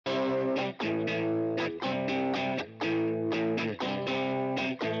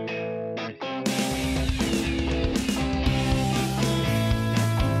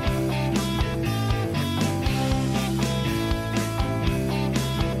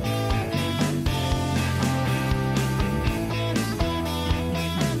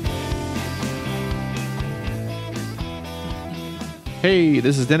Hey,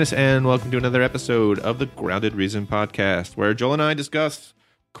 this is Dennis, and welcome to another episode of the Grounded Reason podcast, where Joel and I discuss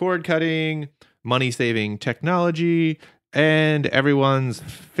cord cutting, money-saving technology, and everyone's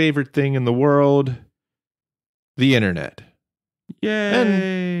favorite thing in the world, the internet. Yay!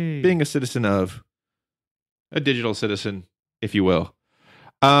 And being a digital citizen, if you will.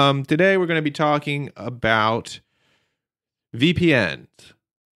 Today, we're going to be talking about VPNs,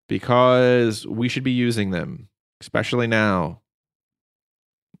 because we should be using them, especially now.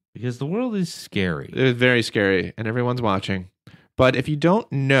 Because the world is scary. It's very scary, and everyone's watching. But if you don't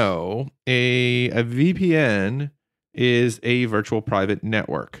know, a VPN is a virtual private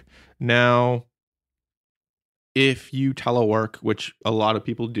network. Now, if you telework, which a lot of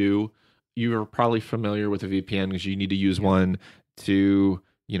people do, you're probably familiar with a VPN because you need to use one to,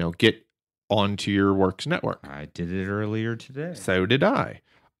 get onto your work's network. I did it earlier today. So did I.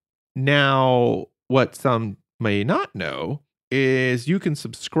 Now, what some may not know is you can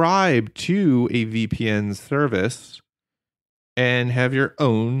subscribe to a VPN service and have your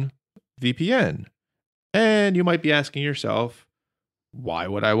own VPN. And you might be asking yourself, why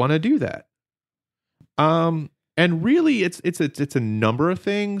would I want to do that? And really it's a number of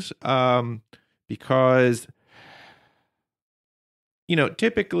things. Because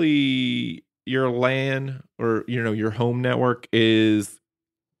typically your LAN or your home network is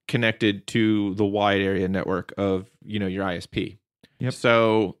connected to the wide area network of your ISP. Yep.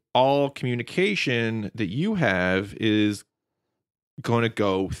 So all communication that you have is going to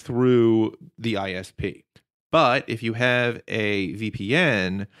go through the ISP. But if you have a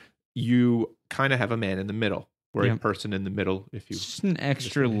VPN, you kind of have a man in the middle, or a person in the middle. If you just an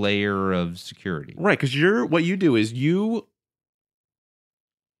extra layer of security, right? Because what you do is you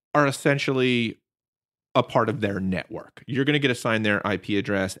are essentially a part of their network. You're going to get assigned their IP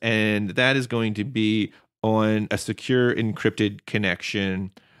address, and that is going to be on a secure encrypted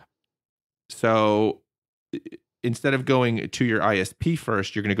connection. So instead of going to your ISP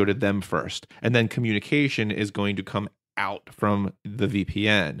first, you're going to go to them first. And then communication is going to come out from the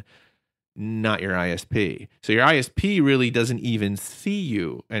VPN, not your ISP. So your ISP really doesn't even see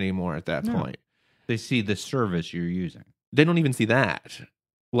you anymore at that point. They see the service you're using. They don't even see that.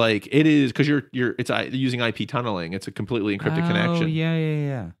 Like it is because it's using IP tunneling. It's a completely encrypted connection. Oh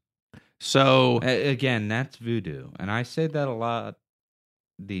yeah. So again, that's voodoo, and I say that a lot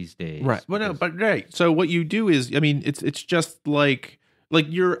these days. Right. Well, no, but right. So what you do is, it's just like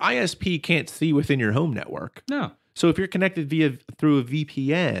your ISP can't see within your home network. No. So if you're connected through a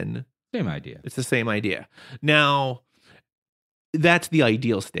VPN, same idea. It's the same idea. Now, that's the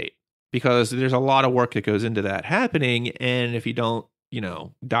ideal state because there's a lot of work that goes into that happening, and if you don't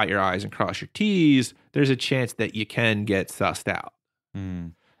dot your I's and cross your T's, there's a chance that you can get sussed out.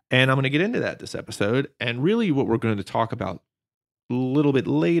 Mm. And I'm going to get into that this episode. And really what we're going to talk about a little bit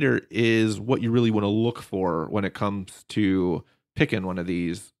later is what you really want to look for when it comes to picking one of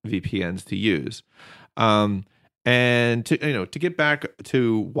these VPNs to use. And to get back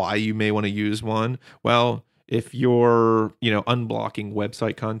to why you may want to use one, well, if you're, unblocking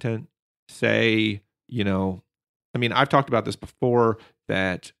website content, say, I've talked about this before,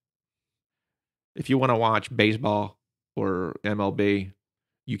 that if you want to watch baseball or MLB,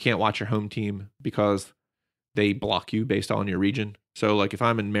 you can't watch your home team because they block you based on your region. So like if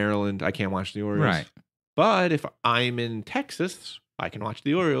I'm in Maryland, I can't watch the Orioles. Right. But if I'm in Texas, I can watch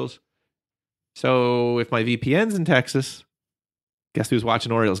the Orioles. So if my VPN's in Texas, guess who's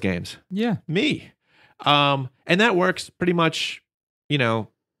watching Orioles games? Yeah. Me. And that works pretty much,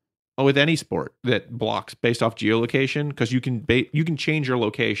 with any sport that blocks based off geolocation, because you can change your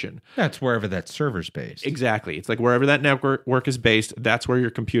location. That's wherever that server's based. Exactly. It's like wherever that network is based, that's where your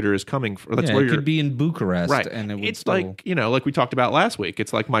computer is coming from. That's where it could be in Bucharest. Right. And it's still, like we talked about last week.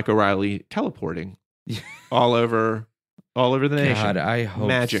 It's like Mike O'Reilly teleporting all over the nation. God, I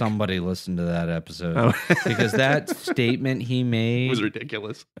hope somebody listened to that episode because that statement he made was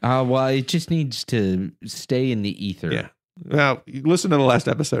ridiculous. Well, it just needs to stay in the ether. Yeah. Well, listen to the last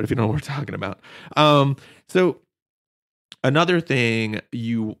episode if you know what we're talking about. So another thing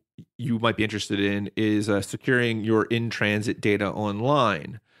you might be interested in is securing your in-transit data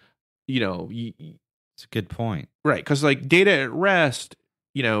online. It's a good point. Right, because like data at rest,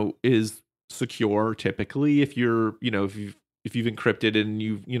 is secure typically if you're, if you've encrypted and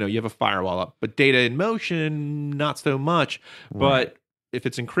you have a firewall up. But data in motion, not so much. Right. But if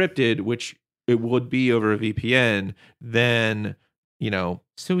it's encrypted, which it would be over a VPN, then,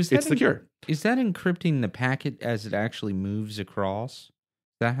 so it's secure. Is that encrypting the packet as it actually moves across? Is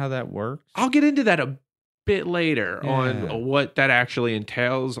that how that works? I'll get into that a bit later on what that actually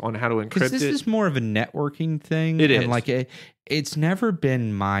entails on how to encrypt it. Because this is more of a networking thing. It is. And like it's never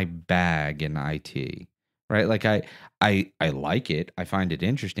been my bag in IT, right? Like I like it. I find it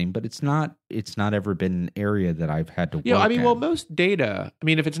interesting, but it's not ever been an area that I've had to work I mean, well, in. most data, I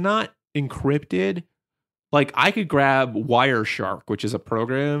mean, if it's not encrypted, like I could grab Wireshark, which is a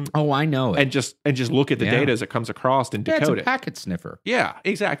program, Oh, I know it. and just look at the data as it comes across and decode it's a it. packet sniffer. Yeah,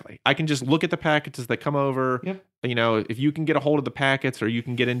 exactly. I can just look at the packets as they come over. Yep. You know, if you can get a hold of the packets, or you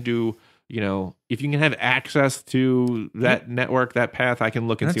can get into, you know, if you can have access to that network, that path, I can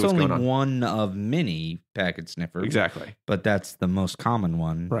look and see what's going on. That's only one of many packet sniffers. Exactly. But that's the most common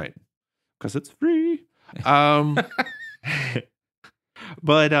one. Right. Because it's free.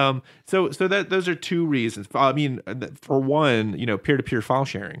 But so that those are two reasons. I mean, for one, you know, peer-to-peer file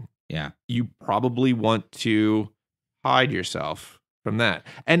sharing. Yeah. You probably want to hide yourself from that.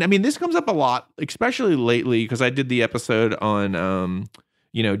 And I mean, this comes up a lot, especially lately, because I did the episode on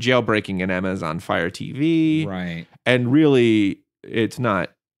you know, jailbreaking in Amazon Fire TV. Right. And really, it's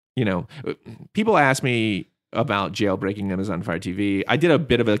not, you know, people ask me about jailbreaking Amazon Fire TV. I did a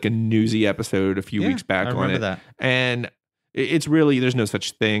bit of like a newsy episode a few weeks back on it. That. And it's really, there's no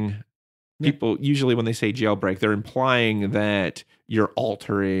such thing. People usually, when they say jailbreak, they're implying that you're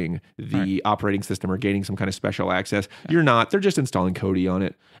altering the operating system or gaining some kind of special access. You're not. They're just installing Kodi on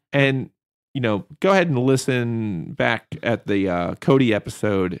it. And, you know, go ahead and listen back at the Kodi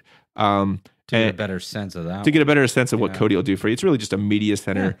episode. To get a better sense of that. To get a better sense of what Kodi will do for you. It's really just a media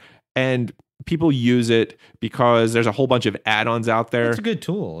center. And people use it because there's a whole bunch of add-ons out there. It's a good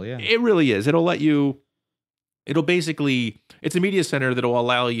tool, yeah. It really is. It'll basically, it's a media center that'll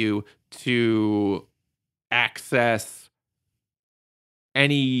allow you to access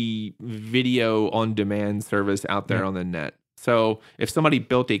any video on demand service out there on the net. So if somebody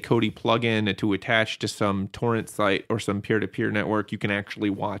built a Kodi plugin to attach to some torrent site or some peer-to-peer network, you can actually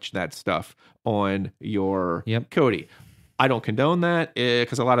watch that stuff on your Kodi. I don't condone that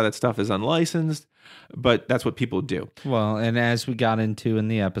because a lot of that stuff is unlicensed, but that's what people do. Well, and as we got into in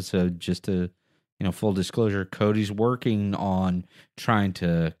the episode, just to, you know, full disclosure, Kodi's working on trying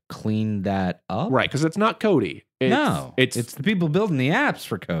to clean that up. Right, because it's not Kodi. It's the people building the apps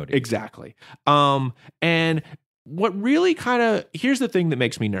for Kodi. Exactly. And what really kind of, here's the thing that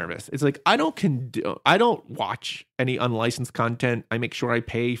makes me nervous. It's like, I don't watch any unlicensed content. I make sure I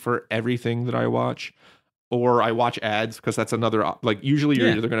pay for everything that I watch, or I watch ads, because that's another, like, usually you're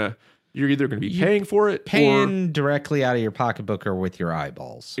either going to be paying for it, paying directly out of your pocketbook or with your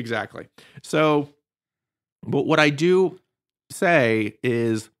eyeballs. Exactly. So, but what I do say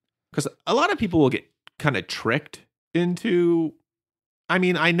is, because a lot of people will get kind of tricked into, I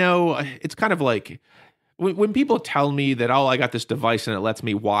mean, I know it's kind of like when people tell me that, oh, I got this device and it lets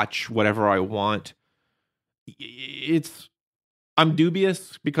me watch whatever I want, I'm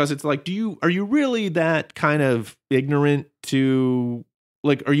dubious, because it's like, are you really that kind of ignorant to,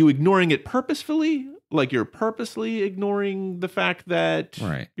 like, are you ignoring it purposefully? Like, you're purposely ignoring the fact that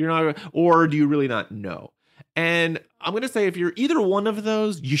you're not, or do you really not know? And I'm going to say, if you're either one of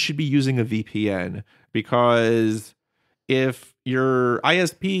those, you should be using a VPN, because if your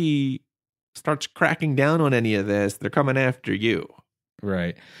ISP starts cracking down on any of this, they're coming after you.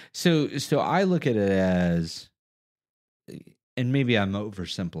 Right. So I look at it as, and maybe I'm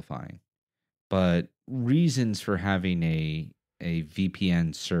oversimplifying, but reasons for having a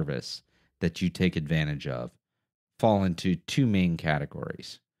VPN service that you take advantage of fall into two main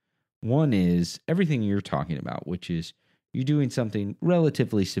categories. One is everything you're talking about, which is you're doing something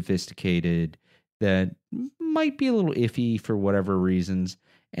relatively sophisticated that might be a little iffy for whatever reasons,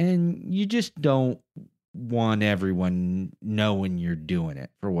 and you just don't want everyone knowing you're doing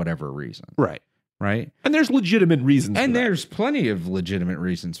it for whatever reason. Right. Right. And there's legitimate reasons and for that. There's plenty of legitimate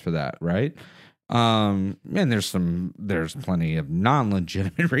reasons for that, right? And there's plenty of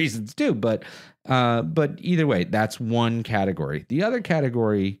non-legitimate reasons too, but either way, that's one category. The other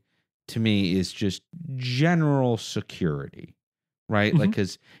category to me is just general security, right? Like,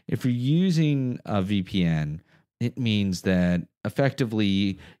 because if you're using a VPN, it means that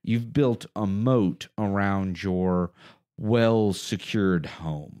effectively you've built a moat around your well-secured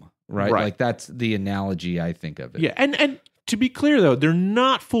home, right? Like, that's the analogy I think of it. Yeah, and to be clear, though, they're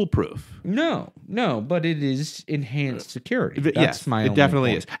not foolproof. No, but it is enhanced security. That's my only point. It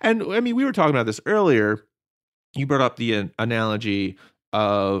definitely is. And I mean, we were talking about this earlier. You brought up the analogy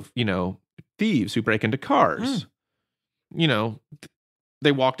of, you know, thieves who break into cars. You know,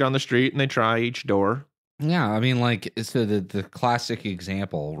 they walk down the street and they try each door. Yeah, I mean, like, so the classic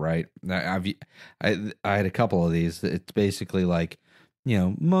example, right? I had a couple of these. It's basically like, you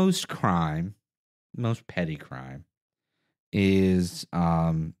know, most petty crime is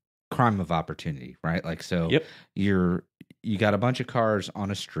crime of opportunity, right? Like, so you're you got a bunch of cars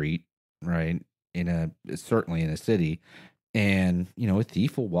on a street, right? Certainly in a city. And, a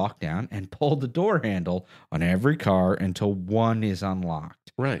thief will walk down and pull the door handle on every car until one is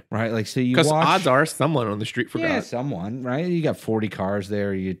unlocked. Right. Right. Like, so you Because watch. odds are someone on the street forgot. Yeah, someone, right? You got 40 cars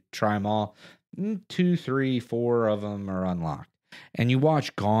there. You try them all. 2, 3, 4 of them are unlocked. And you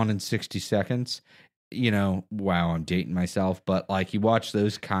watch Gone in 60 Seconds. Wow, I'm dating myself. But like you watch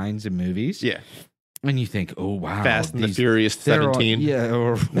those kinds of movies. Yeah. And you think, oh, wow. Fast and the Furious 17.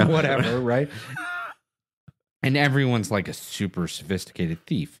 Or whatever, right? And everyone's like a super sophisticated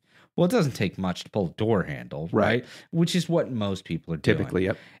thief. Well, it doesn't take much to pull a door handle, right? Which is what most people are doing. Typically,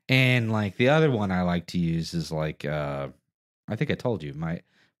 yep. And like the other one I like to use is like, I think I told you,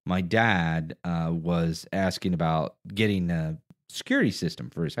 my dad was asking about getting a security system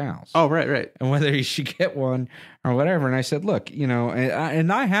for his house. Oh, right. And whether he should get one or whatever. And I said, look,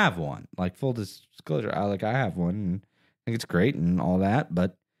 and I have one. Like full disclosure, I have one, and I think it's great and all that.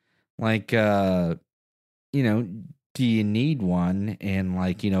 But like, do you need one? And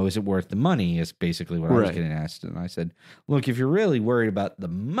like, is it worth the money? Is basically what I was getting asked. And I said, look, if you're really worried about the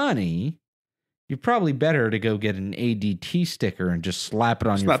money, you're probably better to go get an ADT sticker and just slap it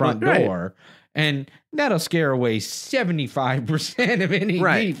on your front door. And that'll scare away 75% of any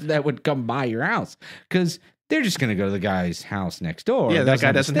thief that would come by your house. Because they're just going to go to the guy's house next door. Yeah, that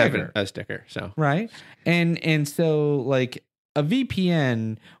guy doesn't have a sticker. So right. And so like a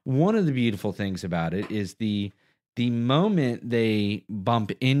VPN, one of the beautiful things about it is the moment they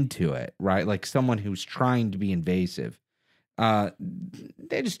bump into it, right? Like someone who's trying to be invasive,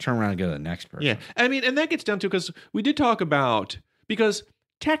 they just turn around and go to the next person. Yeah. I mean, and that gets down to, because we did talk about, because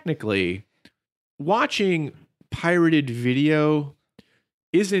technically watching pirated video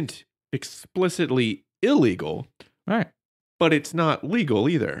isn't explicitly illegal. Right. But it's not legal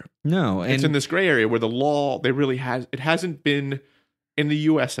either. No. It's in this gray area where the law, it hasn't been in the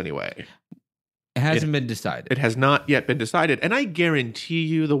US anyway. It hasn't been decided. It has not yet been decided. And I guarantee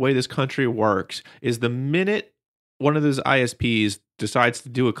you the way this country works is the minute one of those ISPs decides to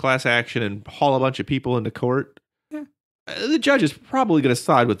do a class action and haul a bunch of people into court, the judge is probably going to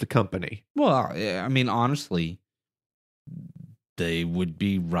side with the company. Well, I mean, honestly, they would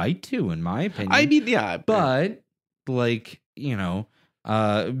be right to, in my opinion. I mean, yeah. But, like,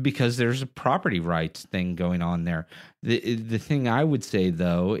 because there's a property rights thing going on there. The thing I would say,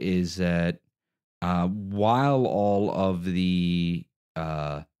 though, is that while all of the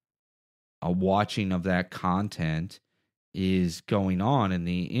watching of that content is going on in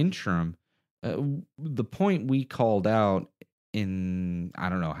the interim, the point we called out in, I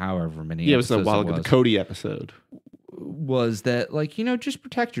don't know, however many episodes it was a while ago, the Cody episode, was that, like, just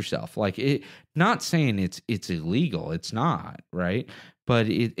protect yourself. Like, not saying it's illegal. It's not, right? But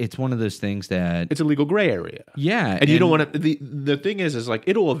it's one of those things that it's a legal gray area. Yeah. And you don't want to, the thing is like,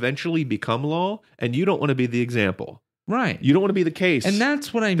 it'll eventually become law, and you don't want to be the example. Right. You don't want to be the case. And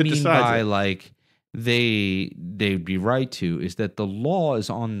that's what I mean by like, they'd be right to, is that the law is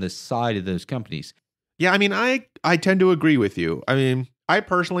on the side of those companies. Yeah, I mean, I tend to agree with you. I mean, I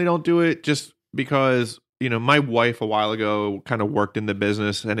personally don't do it just because, my wife a while ago kind of worked in the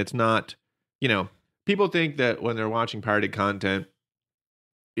business, and it's not, people think that when they're watching pirated content,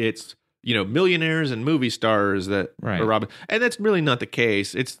 it's, millionaires and movie stars that are robbing. And that's really not the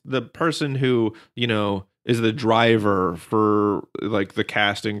case. It's the person who, is the driver for like the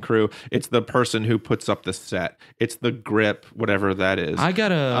cast and crew. It's the person who puts up the set. It's the grip, whatever that is. I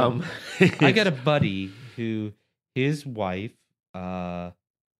got a buddy who, his wife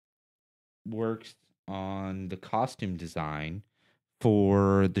works on the costume design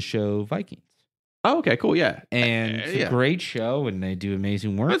for the show Vikings. Oh, okay, cool, yeah. And it's a great show, and they do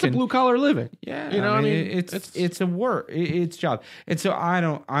amazing work. It's a blue collar living. Yeah, I mean, it's a work, it's job. And so I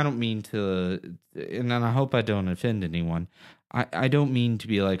don't mean to, and I hope I don't offend anyone. I don't mean to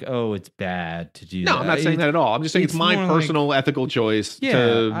be like, oh, it's bad to do that. No, I'm not saying that at all. I'm just saying it's my personal ethical choice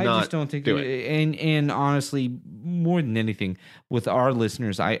to I just don't think do it. And honestly, more than anything, with our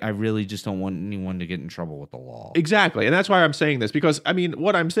listeners, I really just don't want anyone to get in trouble with the law. Exactly. And that's why I'm saying this, because, I mean,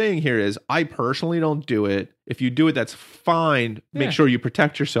 what I'm saying here is I personally don't do it. If you do it, that's fine. Make sure you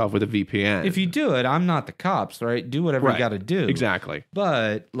protect yourself with a VPN. If you do it, I'm not the cops, right? Do whatever you got to do. Exactly.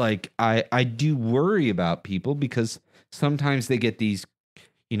 But, like, I do worry about people because sometimes they get these,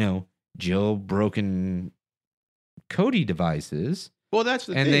 jailbroken Cody devices. Well, that's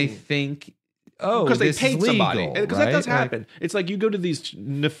the thing. And they think, oh, because they paid somebody. Because that does happen. Like, it's like you go to these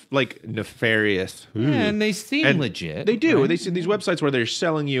nefarious. And they seem legit. They do. Right? They see these websites where they're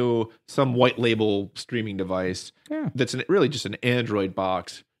selling you some white label streaming device that's really just an Android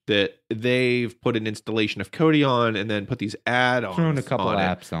box that they've put an installation of Kodi on and then put these add-ons Thrown a couple on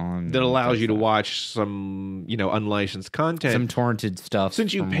apps on that allows you to that. watch some, unlicensed content. Some torrented stuff.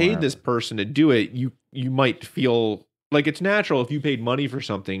 Since you paid this person to do it, you might feel like it's natural if you paid money for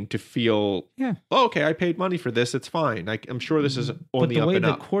something to feel, oh, okay, I paid money for this. It's fine. I'm sure this is on but the up way and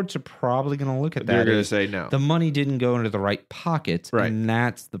the up. courts are probably going to look at They're that going to is say no. the money didn't go into the right pockets, Right. and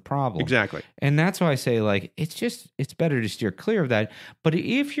that's the problem. Exactly. And that's why I say, like, it's better to steer clear of that. But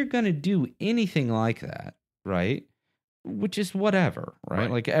if you're going to do anything like that, right, which is whatever,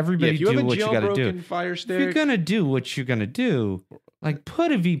 right? Like, everybody if you do have a what you got to do. Fire Stick, If you're going to do what you're going to do, like,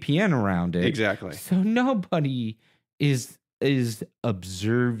 put a VPN around it. Exactly. So nobody is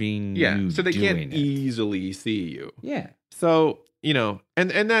observing you so they doing can't it. easily see you. Yeah. So,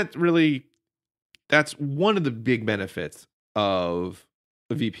 and that really, that's one of the big benefits of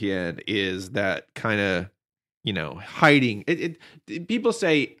a VPN is that kind of, hiding. People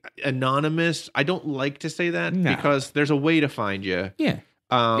say anonymous. I don't like to say that because there's a way to find you. Yeah.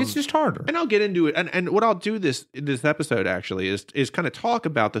 It's just harder. And I'll get into it. And what I'll do this episode actually is kind of talk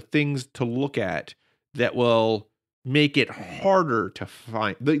about the things to look at that will make it harder to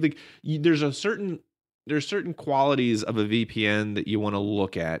find. There's certain qualities of a VPN that you want to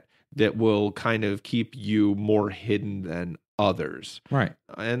look at that will kind of keep you more hidden than others. Right.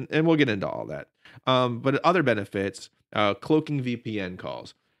 And we'll get into all that. But other benefits, cloaking VPN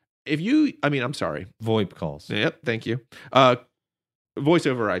calls. I'm sorry. VoIP calls. Yep. Thank you. Voice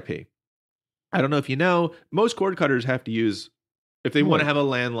over IP. I don't know if you know, most cord cutters have to use, if they want to have a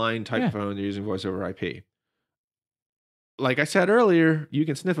landline type phone, they're using voice over IP. Like I said earlier, you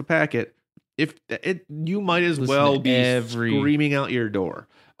can sniff a packet. You might as well be screaming out your door,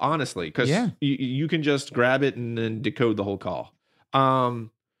 honestly, because you can just grab it and then decode the whole call.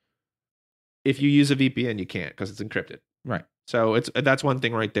 If you use a VPN, you can't because it's encrypted. Right. So that's one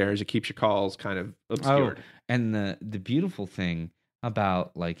thing right there is it keeps your calls kind of obscured. Oh, and the beautiful thing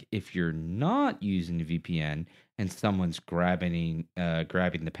about, like, if you're not using a VPN and someone's grabbing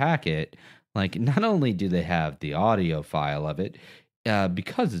the packet, like, not only do they have the audio file of it,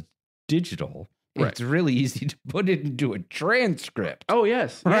 because it's digital, it's really easy to put it into a transcript. Oh,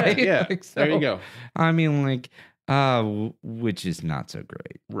 yes. Right? Yeah. Like, so, there you go. I mean, like, which is not so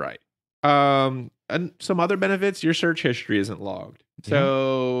great. Right. And some other benefits, your search history isn't logged.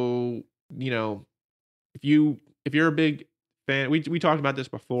 So, if you're a big fan, we talked about this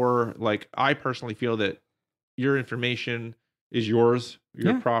before. Like, I personally feel that your information is yours,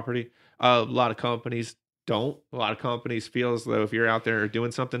 your property. A lot of companies don't. A lot of companies feel as though if you're out there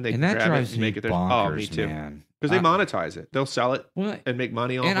doing something, they can grab it and make it theirs. Bonkers, oh, me too. Man. Because they monetize it. They'll sell it and make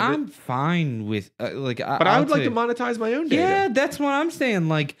money off of it. And I'm fine with but I would like to monetize my own data. Yeah, that's what I'm saying.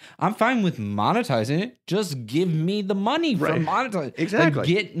 Like, I'm fine with monetizing it. Just give me the money for monetizing. Exactly. Like,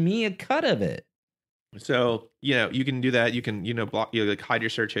 get me a cut of it. So, you can do that. You can, block, hide your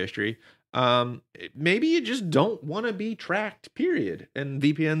search history. Maybe you just don't want to be tracked, period. And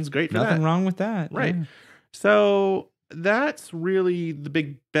VPN's great for that. Nothing wrong with that. Right. Yeah. So that's really the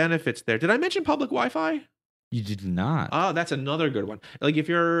big benefits there. Did I mention public Wi-Fi? You did not. Oh, that's another good one. Like if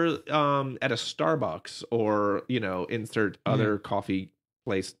you're at a Starbucks or, insert other coffee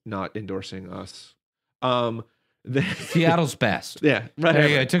place not endorsing us. Seattle's best. Yeah. Right.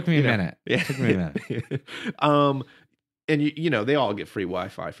 It took me a minute. Yeah. It took me a minute. And they all get free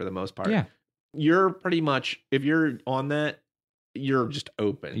Wi-Fi for the most part. Yeah. You're pretty much, if you're on that, you're just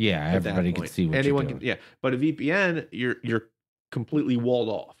open. Yeah, everybody can see what you're doing. Yeah. But a VPN, you're completely walled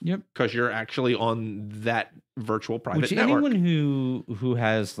off. Yep. Because you're actually on that virtual private Which network. anyone who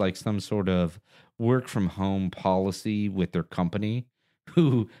has like some sort of work from home policy with their company,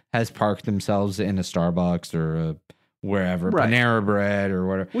 who has parked themselves in a Starbucks or a wherever, Panera Bread or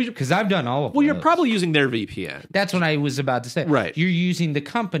whatever. Because I've done all of Well, those. you're probably using their VPN. That's what I was about to say. Right. You're using the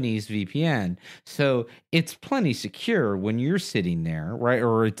company's VPN. So it's plenty secure when you're sitting there, right?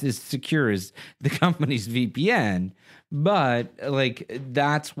 Or it's as secure as the company's VPN. But like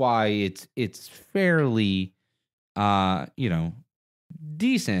that's why it's fairly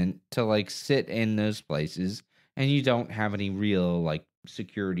decent to like sit in those places and you don't have any real like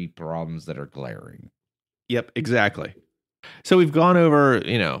security problems that are glaring. Yep, exactly. So we've gone over,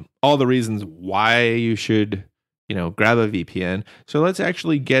 all the reasons why you should, grab a VPN. So let's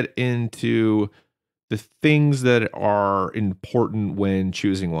actually get into the things that are important when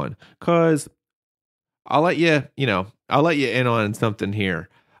choosing one. Because I'll let you in on something here.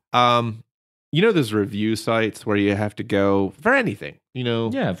 Those review sites where you have to go for anything,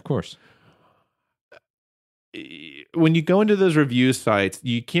 Yeah, of course. When you go into those review sites,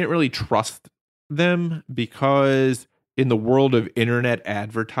 you can't really trust them because in the world of internet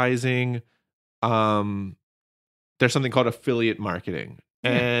advertising, there's something called affiliate marketing.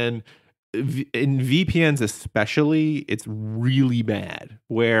 Yeah. And in VPNs especially, it's really bad,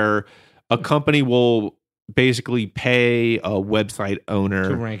 where a company will basically pay a website owner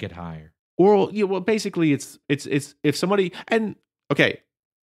to rank it higher. Or basically it's if somebody, and okay,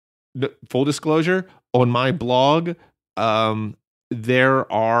 full disclosure, on my blog,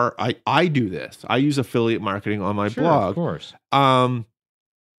 there are I do this. I use affiliate marketing on my blog. Of course.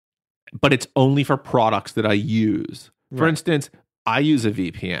 But it's only for products that I use. For Right. instance, I use a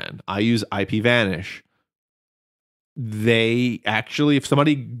VPN. I use IPVanish. They actually, if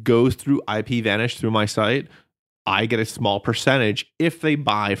somebody goes through IPVanish through my site, I get a small percentage if they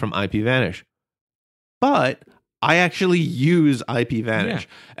buy from IPVanish. But I actually use IPVanish. Yeah.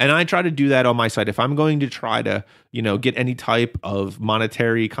 And I try to do that on my site. If I'm going to try to, get any type of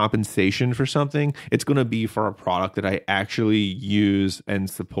monetary compensation for something, it's going to be for a product that I actually use and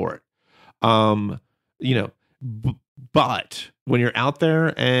support. But when you're out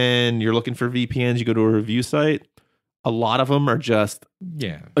there and you're looking for VPNs, you go to a review site, a lot of them are just,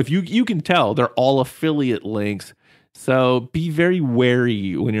 if you can tell, they're all affiliate links. So be very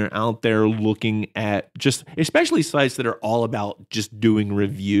wary when you're out there looking at especially sites that are all about just doing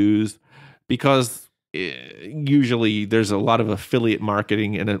reviews, because usually there's a lot of affiliate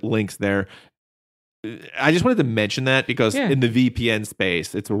marketing and it links there. I just wanted to mention that because in the VPN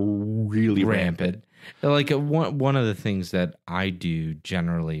space, it's really rampant. Like one of the things that I do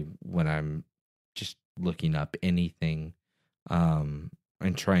generally when I'm just looking up anything and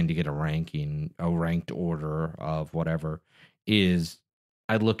trying to get a ranked order of whatever, is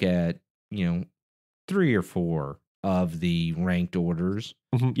I look at, 3 or 4 of the ranked orders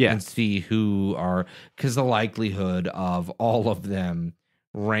and see who are, because the likelihood of all of them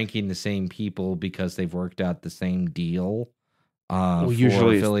ranking the same people because they've worked out the same deal.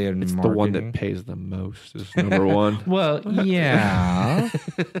 Usually affiliate it's marketing. the one that pays the most is number one. Well, yeah,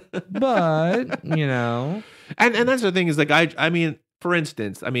 but and that's the thing is, like, I mean, for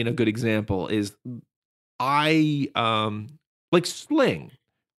instance, a good example is like Sling.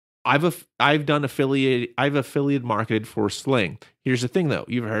 I've affiliate marketed for Sling. Here's the thing though,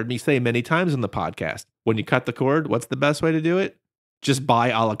 you've heard me say many times in the podcast, when you cut the cord, what's the best way to do it? Just buy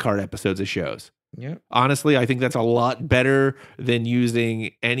a la carte episodes of shows. Yeah. Honestly, I think that's a lot better than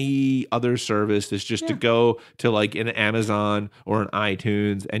using any other service. Is just to go to like an Amazon or an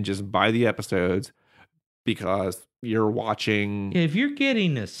iTunes and just buy the episodes, because you're watching. If you're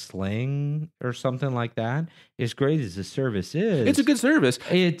getting a Sling or something like that, as great as the service is, It's a good service.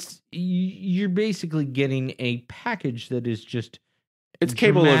 You're basically getting a package that is just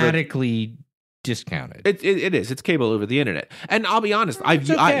cable dramatically discounted. It is. It's cable over the internet. And I'll be honest, I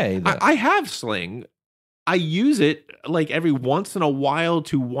have Sling. I use it like every once in a while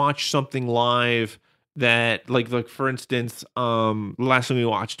to watch something live that, like for instance, the last thing we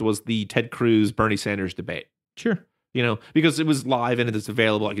watched was the Ted Cruz Bernie Sanders debate. Sure. Because it was live and it's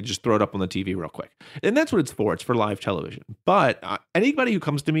available. I could just throw it up on the TV real quick. And that's what it's for. It's for live television. But anybody who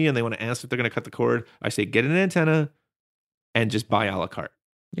comes to me and they want to ask if they're going to cut the cord, I say, get an antenna and just buy a la carte.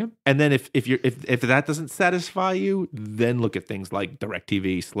 Yep. And then if that doesn't satisfy you, then look at things like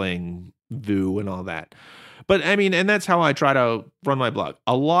DirecTV, Sling, Voo, and all that. But and that's how I try to run my blog.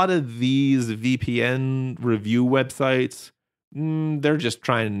 A lot of these VPN review websites, they're just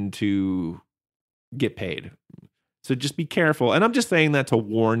trying to get paid. So just be careful. And I'm just saying that to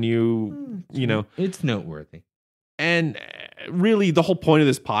warn you, It's noteworthy. And really, the whole point of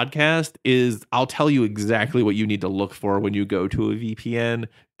this podcast is I'll tell you exactly what you need to look for when you go to a VPN,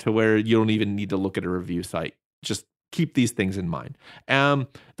 to where you don't even need to look at a review site. Just keep these things in mind.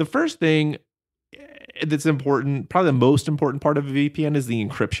 The first thing that's important, probably the most important part of a VPN, is the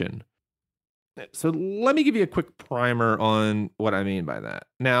encryption. So let me give you a quick primer on what I mean by that.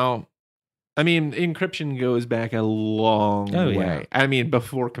 Now, encryption goes back a long way.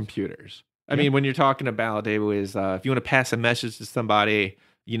 Before computers. When you're talking about it was, if you want to pass a message to somebody,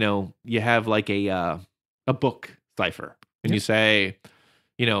 you have like a book cipher, and you say,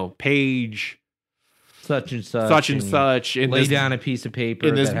 page such and such, and lay down a piece of paper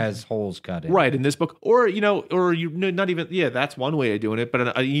that has holes cut in. Right, in this book, or not even, that's one way of doing it,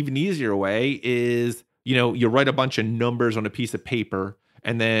 but an even easier way is, you write a bunch of numbers on a piece of paper,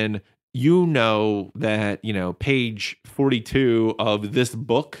 and then that, page 42 of this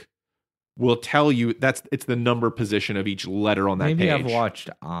book will tell you it's the number position of each letter on that page. Maybe I've watched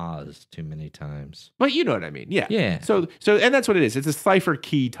Oz too many times. But you know what I mean. Yeah. Yeah. So and that's what it is. It's a cipher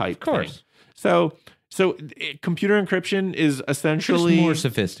key type thing. Of course. So So computer encryption is essentially Just more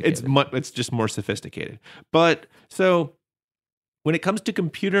sophisticated. It's just more sophisticated. But so when it comes to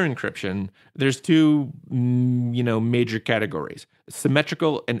computer encryption, there's two major categories: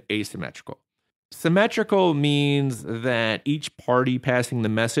 symmetrical and asymmetrical. Symmetrical means that each party passing the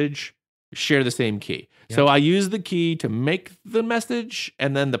message share the same key. Yep. So I use the key to make the message,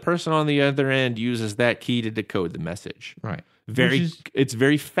 and then the person on the other end uses that key to decode the message. Right. It's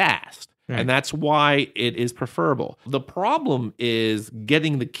very fast. Right. And that's why it is preferable. The problem is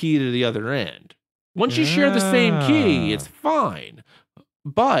getting the key to the other end. Once you share the same key, it's fine.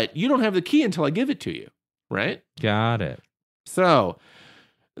 But you don't have the key until I give it to you, right? Got it. So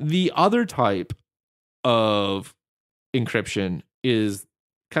the other type of encryption is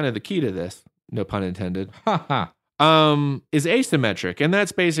kind of the key to this, no pun intended, is asymmetric. And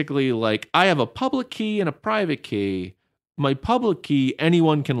that's basically like I have a public key and a private key. My public key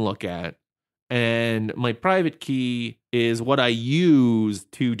anyone can look at. And my private key is what I use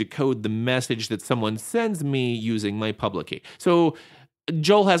to decode the message that someone sends me using my public key. So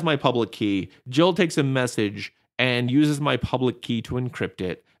Joel has my public key. Joel takes a message and uses my public key to encrypt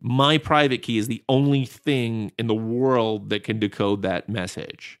it. My private key is the only thing in the world that can decode that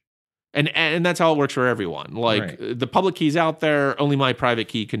message. And that's how it works for everyone. Like the public key's out there, only my private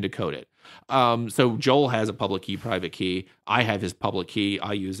key can decode it. So Joel has a public key, private key. I have his public key.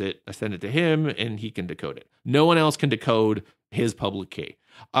 I use it. I send it to him, and he can decode it. No one else can decode his public key.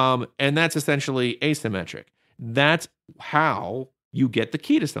 And that's essentially asymmetric. That's how you get the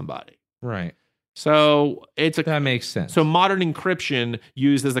key to somebody. Right. So that makes sense. So modern encryption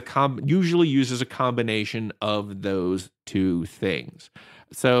usually uses a combination of those two things.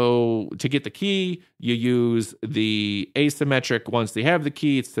 So to get the key, you use the asymmetric. Once they have the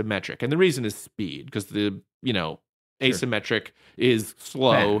key, it's symmetric. And the reason is speed, because asymmetric is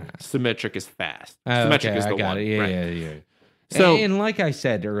slow, symmetric is fast. Symmetric is the one. It. Right? Yeah. So, and like I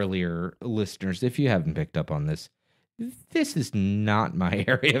said earlier, listeners, if you haven't picked up on this, this is not my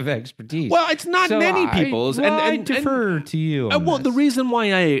area of expertise. Well, it's not many people's. I defer to you. The reason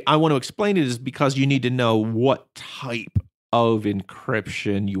why I want to explain it is because you need to know what type of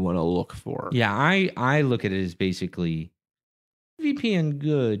encryption you want to look for. Yeah, I look at it as basically VPN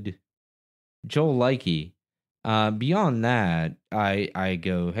good, Joel likey. Beyond that, I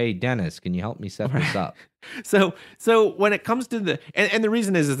go, hey Dennis, can you help me set this up? So when it comes to the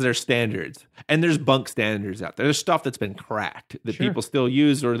reason is there's standards, and there's bunk standards out there. There's stuff that's been cracked that people still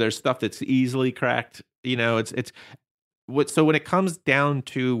use, or there's stuff that's easily cracked. So when it comes down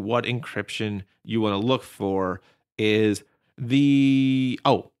to what encryption you want to look for is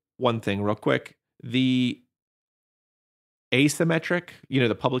one thing real quick, the asymmetric,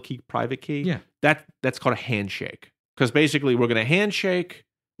 the public key, private key, that's called a handshake, because basically we're going to handshake,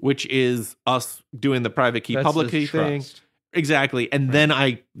 which is us doing the private key, public key thing, exactly, and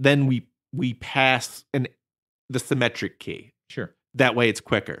then we pass the symmetric key. Sure, that way it's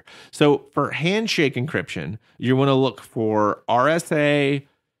quicker. So for handshake encryption, you want to look for RSA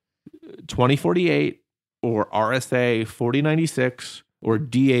 2048 or RSA 4096 or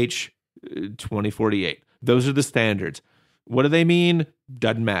DH 2048. Those are the standards. What do they mean?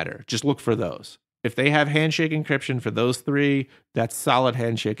 Doesn't matter. Just look for those. If they have handshake encryption for those three, that's solid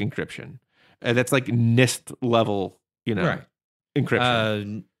handshake encryption. That's like NIST level,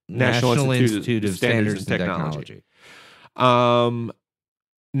 encryption. National Institute of Standards and Technology. Now,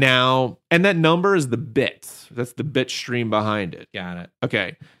 and that number is the bits. That's the bit stream behind it. Got it.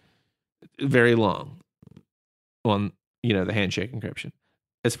 Okay. Very long on, the handshake encryption.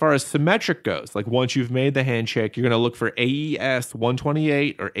 As far as symmetric goes, like once you've made the handshake, you're going to look for AES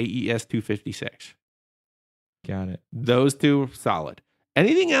 128 or AES 256. Got it. Those two, solid.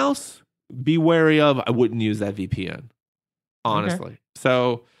 Anything else, be wary of. I wouldn't use that VPN, honestly.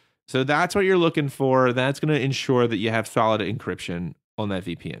 Okay. So that's what you're looking for. That's going to ensure that you have solid encryption on that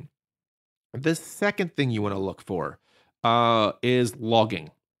VPN. The second thing you want to look for is logging.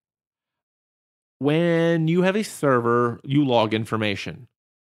 When you have a server, you log information,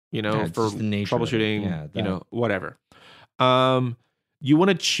 for troubleshooting, whatever. You want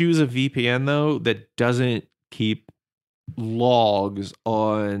to choose a VPN, though, that doesn't keep logs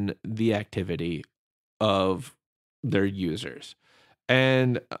on the activity of their users.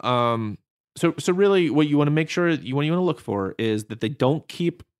 And so really what you want to make sure you want to look for is that they don't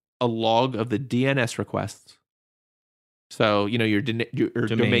keep a log of the DNS requests. So, your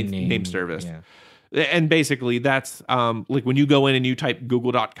domain name service. Yeah. And basically that's like when you go in and you type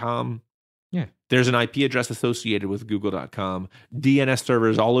google.com Yeah. There's an IP address associated with google.com. DNS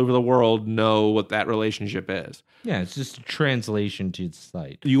servers all over the world know what that relationship is. Yeah, it's just a translation to the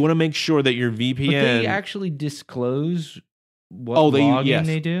site. You want to make sure that your VPN... But they actually disclose what logging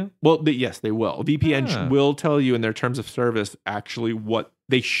they do? Well, yes, they will. VPN will tell you in their terms of service actually what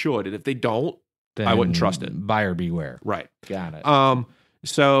they should. And if they don't, then I wouldn't trust it. Buyer beware. Right. Got it.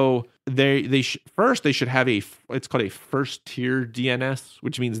 So they should have it's called a first tier DNS,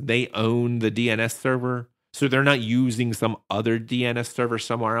 which means they own the DNS server. So they're not using some other DNS server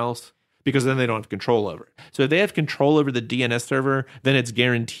somewhere else, because then they don't have control over it. So if they have control over the DNS server, then it's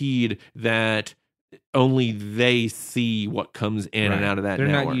guaranteed that only they see what comes in and out of that network.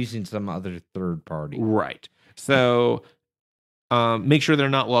 They're not using some other third party. Right. So make sure they're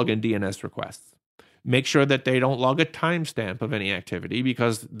not logging DNS requests. Make sure that they don't log a timestamp of any activity,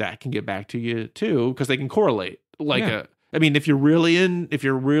 because that can get back to you too, because they can correlate. If you're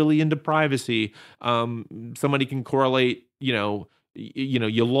really into privacy, somebody can correlate.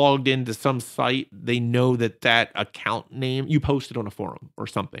 You logged into some site. They know that account name you posted on a forum or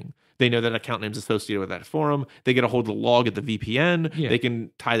something. They know that account name's associated with that forum. They get a hold of the log at the VPN. Yeah. They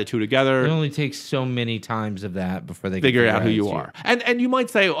can tie the two together. It only takes so many times of that before they figure out who you are. And you might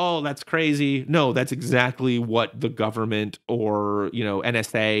say, "Oh, that's crazy." No, that's exactly what the government or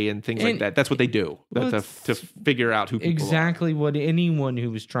NSA and things like that. That's what they do to figure out who people exactly are. What anyone who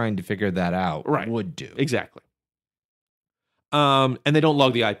was trying to figure that out would do. Exactly. And they don't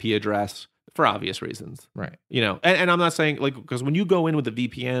log the IP address for obvious reasons. Right. And I'm not saying because when you go in with the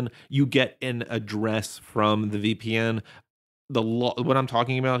VPN, you get an address from the VPN. What I'm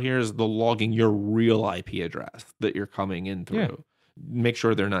talking about here is the logging your real IP address that you're coming in through. Yeah. Make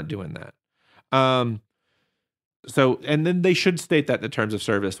sure they're not doing that. So, and then they should state that in the terms of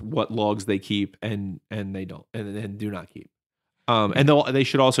service, what logs they keep and they don't, and do not keep. And they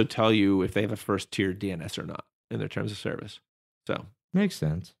should also tell you if they have a first tier DNS or not in their terms of service. So makes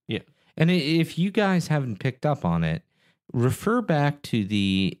sense. Yeah. And if you guys haven't picked up on it, refer back to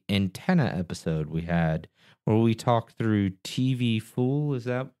the antenna episode we had where we talked through TV Fool. Is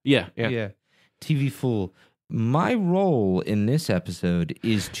that? Yeah. TV Fool. My role in this episode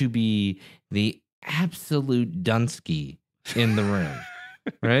is to be the absolute Dunsky in the room.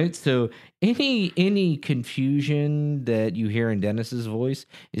 Right? So any confusion that you hear in Dennis's voice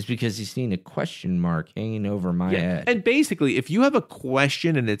is because he's seen a question mark hanging over my head. And basically, if you have a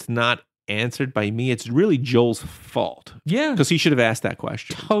question and it's not answered by me, it's really Joel's fault. Yeah. Because he should have asked that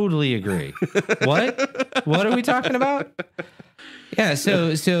question. Totally agree. What? What are we talking about? Yeah,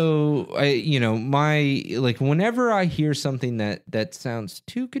 so I, whenever I hear something that sounds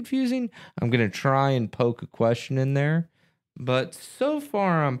too confusing, I'm going to try and poke a question in there. But so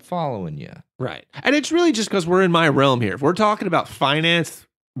far, I'm following you. Right. And it's really just because we're in my realm here. If we're talking about finance,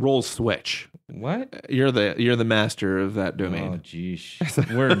 roll switch. What? You're the master of that domain. Oh, geez.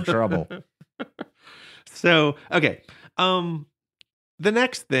 We're in trouble. So, okay. The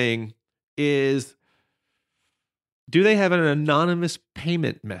next thing is, do they have an anonymous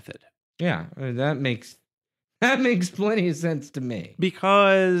payment method? Yeah, that makes plenty of sense to me.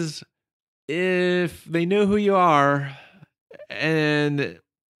 Because if they know who you are, and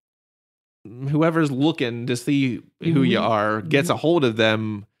whoever's looking to see who you are gets a hold of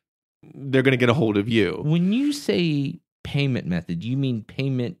them, they're going to get a hold of you. When you say payment method, you mean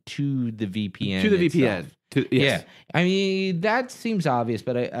payment to the VPN? To the VPN. Yes. Yeah. I mean, that seems obvious,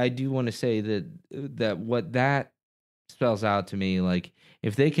 but I do want to say that what that spells out to me, like,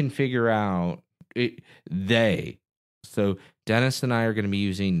 if they can figure out so Dennis and I are going to be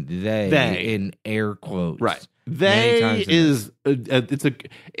using they in air quotes. Right. They is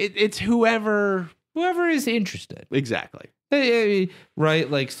it's whoever is interested. Exactly. Right.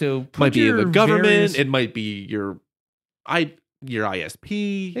 Like, so might be the government. It might be your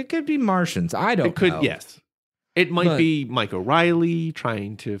ISP. It could be Martians. I don't know. Yes. It might be Mike O'Reilly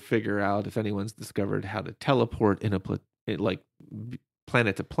trying to figure out if anyone's discovered how to teleport in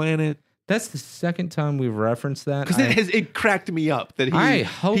planet to planet. That's the second time we've referenced that. Because it cracked me up that I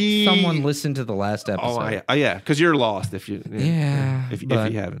hope someone listened to the last episode. Oh, yeah. Because you're lost if you if you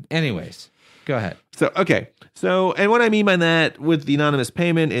haven't. Anyways, go ahead. So, okay. So, and what I mean by that with the anonymous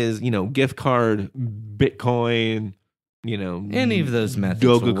payment is, gift card, Bitcoin, any of those methods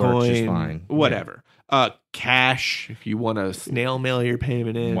will work just fine. Whatever. Cash, if you want to snail mail your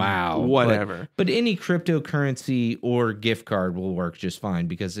payment in. Wow. Whatever. But any cryptocurrency or gift card will work just fine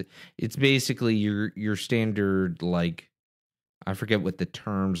because it's basically your standard, like, I forget what the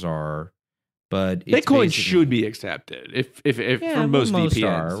terms are. but it's Bitcoin should be accepted. If for most VPNs,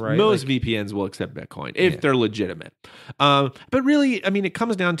 are, right? Most VPNs will accept Bitcoin if they're legitimate. But really, I mean, it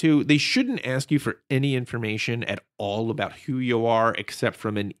comes down to they shouldn't ask you for any information at all about who you are except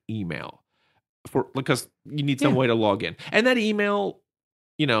from an email, because you need some way to log in. And that email,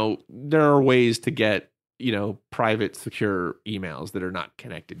 there are ways to get private, secure emails that are not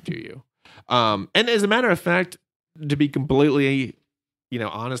connected to you. And as a matter of fact, to be completely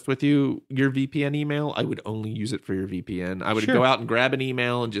honest with you, your VPN email, I would only use it for your VPN. I would go out and grab an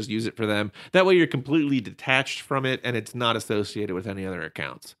email and just use it for them. That way you're completely detached from it and it's not associated with any other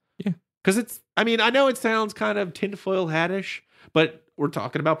accounts. Yeah. Because I know it sounds kind of tinfoil hat-ish, but we're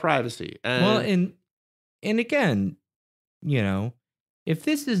talking about privacy. Well, and again, if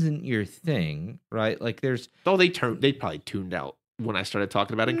this isn't your thing, right? Like there's... Oh, they probably tuned out when I started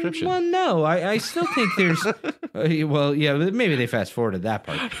talking about encryption. Well, no, I still think there's... well, yeah, maybe they fast forwarded that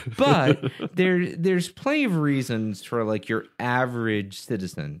part. But there's plenty of reasons for like your average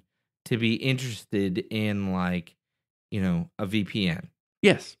citizen to be interested in like, a VPN.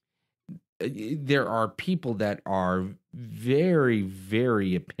 Yes. There are people that are very,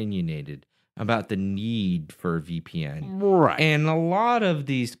 very opinionated about the need for a VPN. Right. And a lot of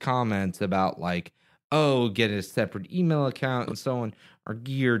these comments about like, oh, get a separate email account and so on are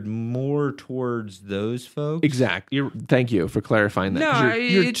geared more towards those folks. Exactly. Thank you for clarifying that. No,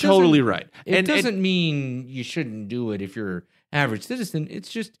 you're totally right. It doesn't mean you shouldn't do it if you're average citizen. It's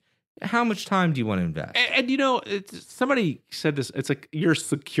just how much time do you want to invest? And somebody said this. It's like your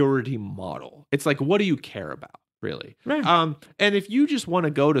security model. It's like, what do you care about, really? Right. And if you just want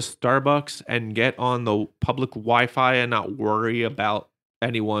to go to Starbucks and get on the public Wi-Fi and not worry about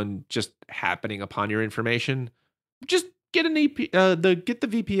anyone just happening upon your information, just get get the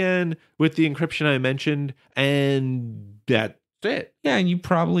VPN with the encryption I mentioned, and that's it. Yeah, and you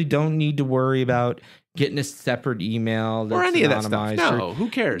probably don't need to worry about getting a separate email that's or any of that stuff. anonymized. No, who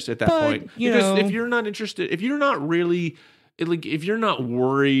cares at that point? Because if you're not interested, if you're not really, like, if you're not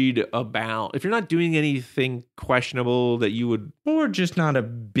worried about, if you're not doing anything questionable that you would, or just not a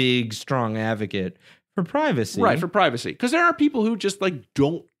big, strong advocate for privacy. Right, for privacy. Because there are people who just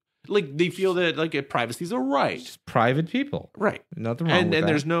don't, they feel that privacy is a right. Just private people. Right. Nothing wrong with that.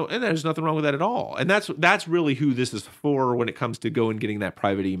 There's nothing wrong with that at all. And that's really who this is for when it comes to going and getting that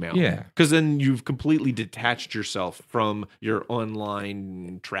private email. Yeah. Because then you've completely detached yourself from your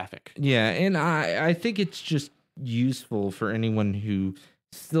online traffic. Yeah, and I think it's just useful for anyone who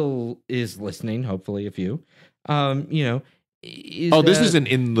still is listening, hopefully a few, this is an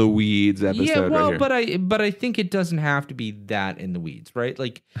in the weeds episode. Yeah, well, right here. but I think it doesn't have to be that in the weeds, right?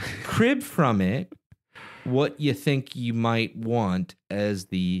 Like, crib from it what you think you might want as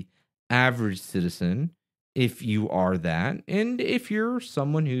the average citizen, if you are that, and if you're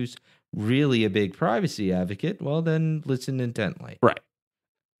someone who's really a big privacy advocate, well, then listen intently. Right,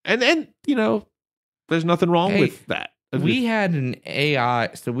 and there's nothing wrong with that. We had an AI,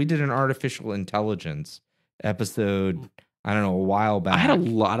 so we did an artificial intelligence episode, I don't know, a while back. I had a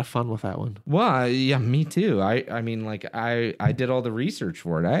lot of fun with that one. Well, yeah, me too. I mean, like, I did all the research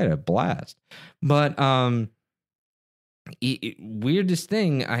for it. I had a blast. But weirdest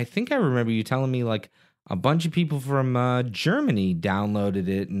thing, I think I remember you telling me like a bunch of people from Germany downloaded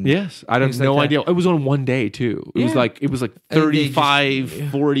it. And yes, I have no idea. It was on one day too. It was like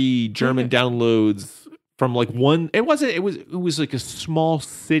 40 German downloads. From like one, it was like a small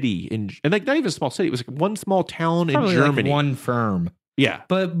city and like not even a small city. It was like one small town in Germany. Like one firm. Yeah.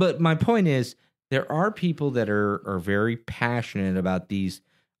 But my point is, there are people that are very passionate about these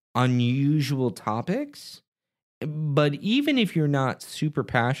unusual topics. But even if you're not super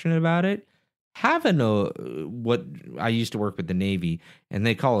passionate about it, having what I used to work with the Navy, and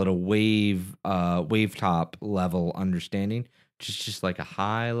they call it a wave top level understanding, which is just like a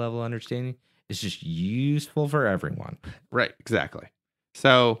high level understanding. It's just useful for everyone. Right, exactly.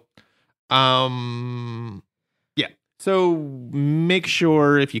 So, yeah. So make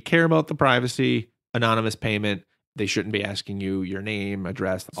sure if you care about the privacy, anonymous payment, they shouldn't be asking you your name,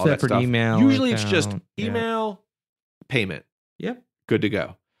 address, all separate that stuff. Email. Usually account, it's just email, payment. Yep. Good to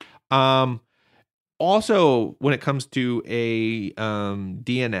go. Also, when it comes to a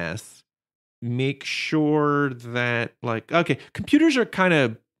DNS, make sure that computers are kind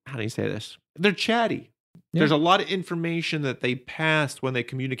of, how do you say this? They're chatty. Yeah. There's a lot of information that they pass when they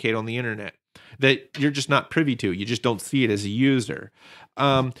communicate on the internet that you're just not privy to. You just don't see it as a user.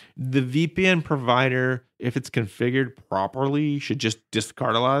 The VPN provider, if it's configured properly, should just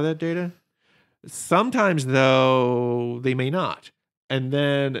discard a lot of that data. Sometimes, though, they may not. And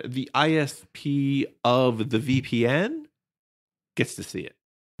then the ISP of the VPN gets to see it.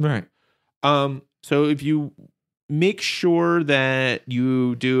 Right. So if you make sure that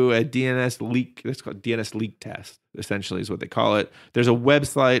you do a DNS leak, it's called DNS leak test, essentially is what they call it. There's a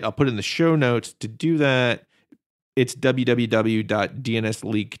website, I'll put in the show notes to do that. It's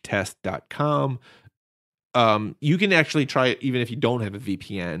www.dnsleaktest.com. You can actually try it even if you don't have a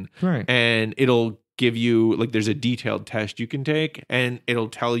VPN. Right. And it'll give you, like, there's a detailed test you can take, and it'll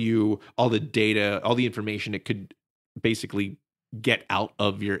tell you all the data, all the information it could basically get out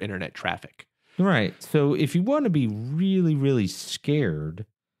of your internet traffic. Right. So if you want to be really, really scared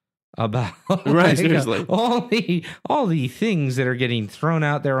about Right, seriously. all the things that are getting thrown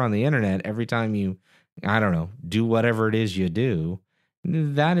out there on the internet every time you, I don't know, do whatever it is you do,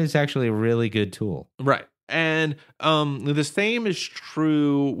 that is actually a really good tool. Right. And the same is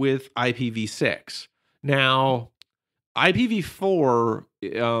true with IPv6. Now, IPv4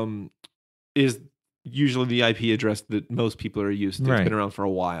 is usually the IP address that most people are used to. Right. It's been around for a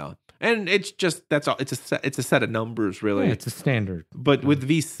while. And it's just, that's all. It's a set of numbers, really. Yeah, it's a standard. But with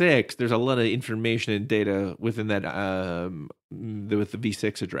V6, there's a lot of information and data within that with the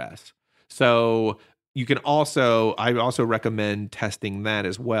V6 address. So you can also, I also recommend testing that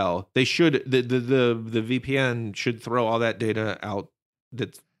as well. They should, the VPN should throw all that data out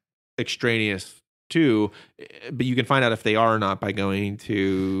that's extraneous too, but you can find out if they are or not by going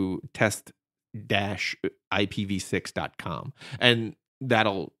to test-ipv6.com, and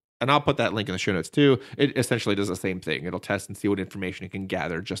I'll put that link in the show notes too. It essentially does the same thing. It'll test and see what information it can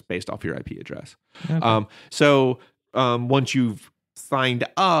gather just based off your IP address. Okay. So once you've signed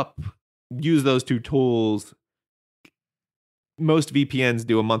up, use those two tools. Most VPNs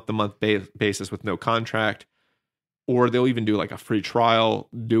do a month-to-month basis with no contract, or they'll even do like a free trial.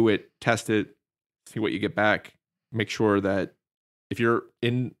 Do it, test it, see what you get back. Make sure that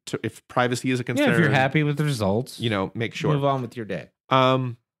if privacy is a concern, Yeah, if you're happy with the results, make sure. Move on with your day.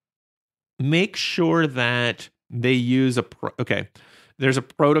 Make sure that they use there's a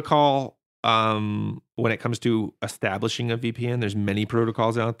protocol when it comes to establishing a VPN. There's many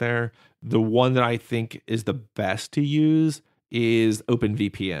protocols out there. The one that I think is the best to use is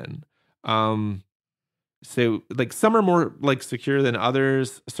OpenVPN. So like some are more like secure than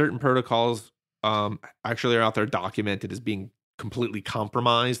others. Certain protocols actually are out there documented as being completely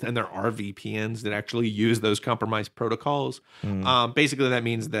compromised, and there are VPNs that actually use those compromised protocols. Basically, that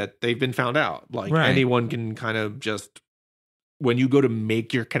means that they've been found out. Like anyone can kind of just, when you go to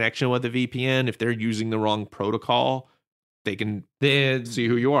make your connection with a VPN, if they're using the wrong protocol, they can see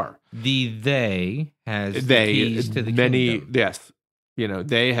who you are. They has the keys to the kingdom. Yes,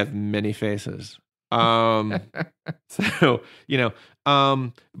 they have many faces. So,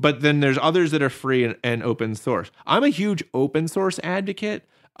 but then there's others that are free and open source. I'm a huge open source advocate,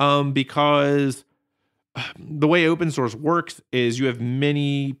 because the way open source works is you have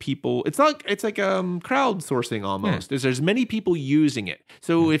many people. It's like crowdsourcing almost. There's many people using it.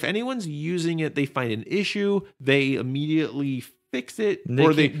 So if anyone's using it, they find an issue, they immediately fix it,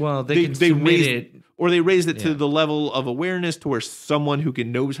 they raise it to the level of awareness to where someone who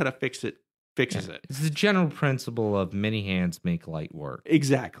knows how to fix it fixes it. It's the general principle of many hands make light work.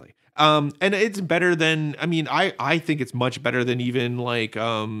 Exactly. And it's better than, I think it's much better than even like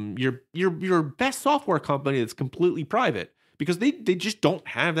your best software company that's completely private, because they just don't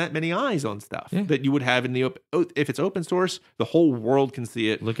have that many eyes on stuff that you would have in the if it's open source, the whole world can see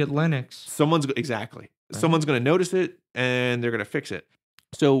it. Look at Linux. Someone's going to notice it and they're going to fix it.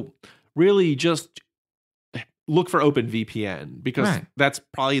 So really just look for OpenVPN, because that's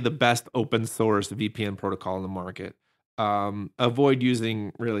probably the best open source VPN protocol in the market. Avoid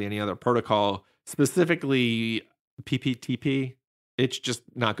using really any other protocol, specifically PPTP. It's just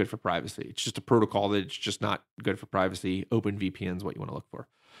not good for privacy. It's just a protocol that's just not good for privacy. OpenVPN is what you want to look for.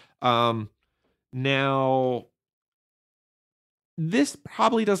 Now, this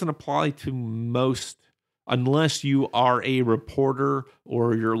probably doesn't apply to most, unless you are a reporter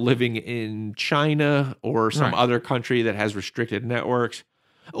or you're living in China or some other country that has restricted networks.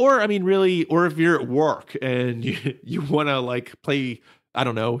 Or, or if you're at work and you want to like play, I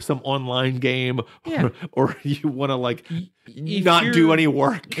don't know, some online game, or you want to like not do any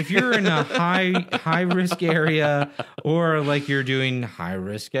work. If you're in a high risk area, or like you're doing high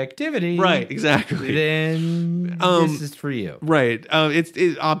risk activity, right? Exactly. Then this is for you, right?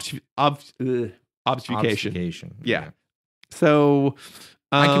 It's obfuscation. Yeah. So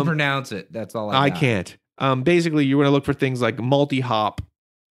I can pronounce it. That's all I can't. Basically, you want to look for things like multi-hop,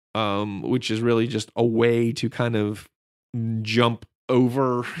 which is really just a way to kind of jump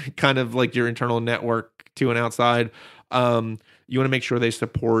over kind of like your internal network to an outside. You want to make sure they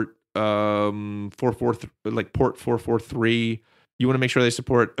support 443, like port 443. You want to make sure they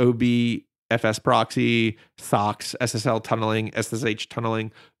support OB FS proxy, SOCKS, SSL tunneling, SSH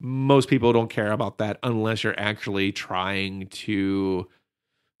tunneling. Most people don't care about that unless you're actually trying to,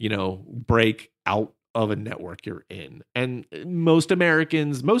 break out of a network you're in. And most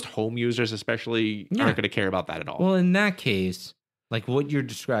Americans, most home users especially, aren't going to care about that at all. Well, in that case, like what you're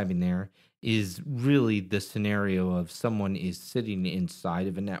describing there is really the scenario of someone is sitting inside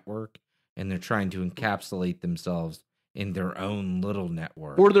of a network and they're trying to encapsulate themselves in their own little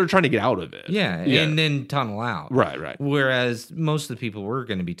network. Or they're trying to get out of it. Yeah, and then tunnel out. Right. Whereas most of the people we're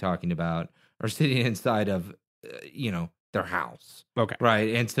going to be talking about are sitting inside of, their house. Okay.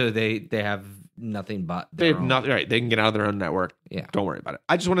 Right. And so they have nothing but their own. Right. They can get out of their own network. Yeah. Don't worry about it.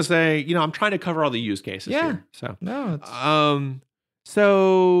 I just want to say, I'm trying to cover all the use cases here. So, no, it's...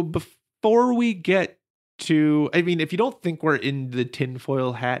 so before we get to, if you don't think we're in the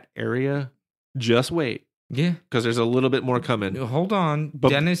tinfoil hat area, just wait. Yeah. Because there's a little bit more coming. Hold on.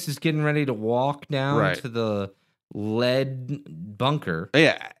 Dennis is getting ready to walk down to the lead bunker.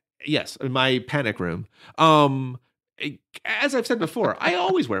 Yeah. Yes. In my panic room. As I've said before, I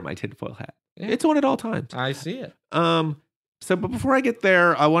always wear my tinfoil hat. Yeah. It's on at all times. I see it. But before I get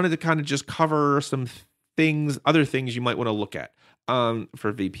there, I wanted to kind of just cover some other things you might want to look at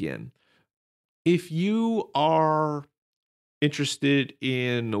for VPN. If you are interested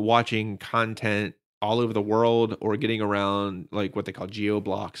in watching content all over the world or getting around like what they call geo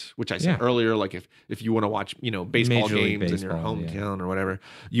blocks, which I said earlier, like if you want to watch, baseball games in your hometown or whatever,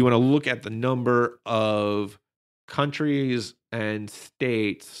 you want to look at the number of countries and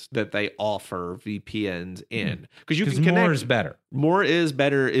states that they offer VPNs in, because you can connect. More is better. More is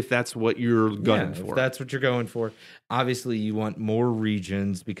better if that's what you're gunning for. If that's what you're going for. Obviously, you want more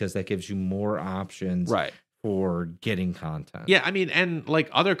regions because that gives you more options. Right. For getting content. Yeah, and like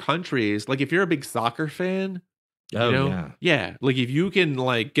other countries, like if you're a big soccer fan, like if you can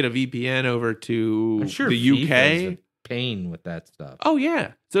like get a VPN over to the UK, pain with that stuff. Oh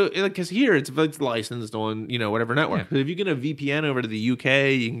yeah, so because here it's licensed on whatever network. But if you get a VPN over to the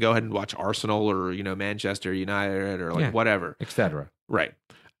UK, you can go ahead and watch Arsenal or Manchester United or like whatever, etc. Right.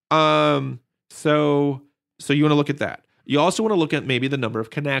 So you want to look at that. You also want to look at maybe the number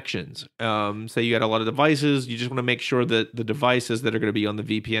of connections. Say you got a lot of devices. You just want to make sure that the devices that are going to be on the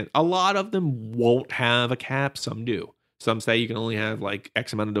VPN, a lot of them won't have a cap. Some do. Some say you can only have like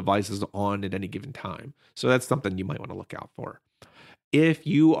X amount of devices on at any given time. So that's something you might want to look out for. If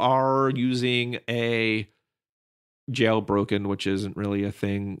you are using a jailbroken, which isn't really a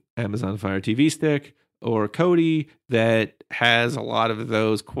thing, Amazon Fire TV stick or Kodi that has a lot of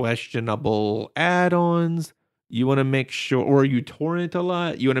those questionable add-ons, you want to make sure, or you torrent a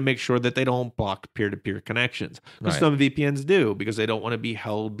lot, you want to make sure that they don't block peer-to-peer connections. Because some VPNs do, because they don't want to be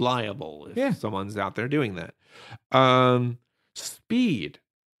held liable if someone's out there doing that. Speed.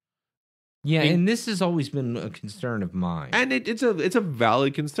 Yeah, and this has always been a concern of mine. And it's a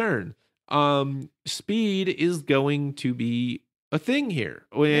valid concern. Speed is going to be a thing here.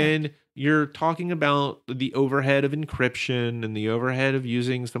 When you're talking about the overhead of encryption and the overhead of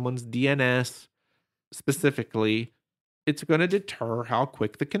using someone's DNS, specifically, it's going to deter how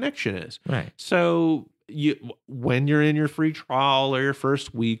quick the connection is. Right. So when you're in your free trial or your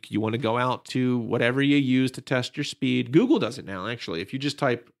first week, you want to go out to whatever you use to test your speed. Google does it now, actually. If you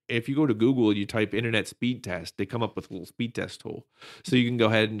go to Google and you type internet speed test, they come up with a little speed test tool. So you can go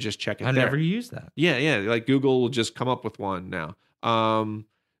ahead and just check it. I never used that. Yeah. Like Google will just come up with one now.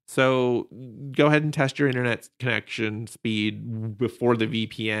 So go ahead and test your internet connection speed before the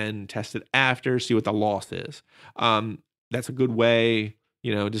VPN, test it after, see what the loss is. That's a good way,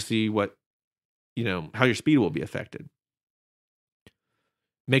 to see what, how your speed will be affected.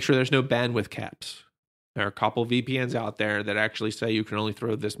 Make sure there's no bandwidth caps. There are a couple VPNs out there that actually say you can only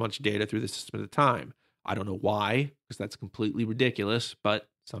throw this much data through the system at a time. I don't know why, because that's completely ridiculous, but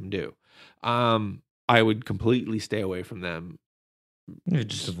some do. I would completely stay away from them.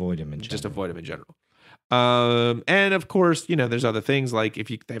 Just avoid them in general. And of course, there's other things like if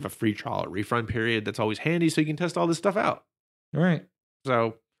they have a free trial or refund period, that's always handy so you can test all this stuff out. Right.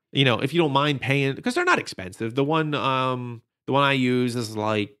 So, if you don't mind paying, because they're not expensive. The one I use is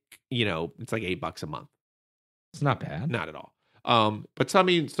like, it's like $8 a month. It's not bad. Not at all. But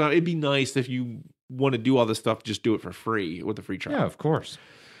it'd be nice if you want to do all this stuff, just do it for free with a free trial. Yeah, of course.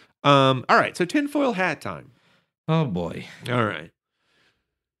 All right. So tinfoil hat time. Oh boy. All right.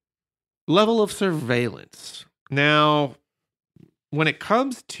 Level of surveillance. Now, when it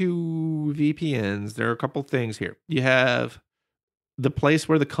comes to VPNs, there are a couple things here. You have the place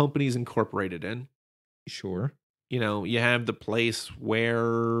where the company's incorporated in. Sure. You have the place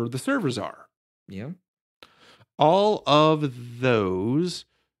where the servers are. Yeah. All of those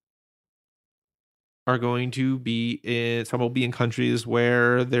are going to be some will be in countries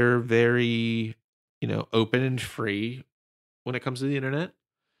where they're very, open and free when it comes to the internet.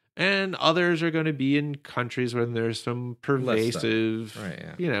 And others are going to be in countries where there's some pervasive,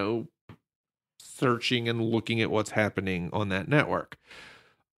 right, yeah. Searching and looking at what's happening on that network.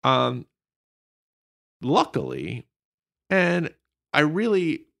 Luckily, and I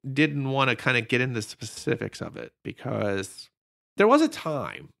really didn't want to kind of get into specifics of it because there was a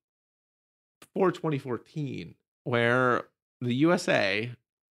time before 2014 where the USA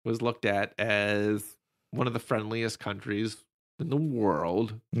was looked at as one of the friendliest countries in the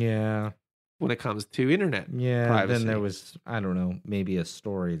world. Yeah. When it comes to internet privacy. Then there was, I don't know, maybe a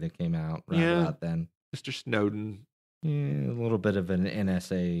story that came out about then. Mr. Snowden. Yeah, a little bit of an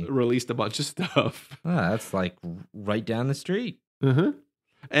NSA. Released a bunch of stuff. That's like right down the street. Uh-huh.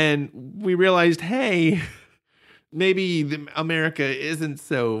 And we realized, hey, maybe America isn't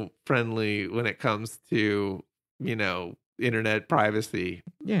so friendly when it comes to, internet privacy.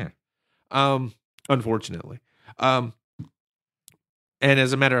 Yeah. Unfortunately. And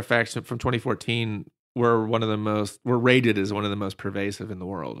as a matter of fact, from 2014, we're rated as one of the most pervasive in the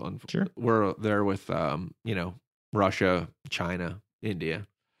world. Sure. We're there with, Russia, China, India.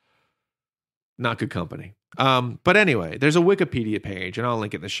 Not good company. But anyway, there's a Wikipedia page, and I'll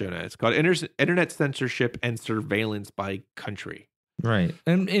link it in the show notes. It's called Internet Censorship and Surveillance by Country. Right.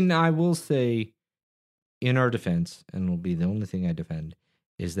 And I will say, in our defense, and will be the only thing I defend,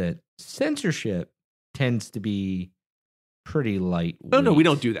 is that censorship tends to be pretty lightweight. Oh, no, we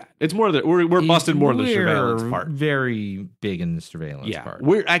don't do that. It's more that we're busted more in the surveillance part. Very big in the surveillance part.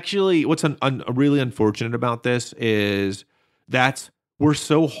 We're actually, what's really unfortunate about this is we're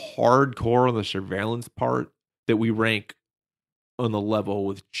so hardcore on the surveillance part that we rank on the level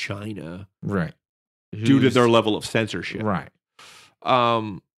with China. Right. Due to their level of censorship. Right.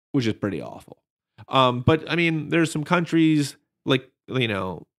 Which is pretty awful. But I mean, there's some countries like,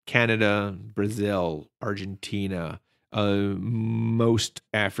 Canada, Brazil, Argentina, most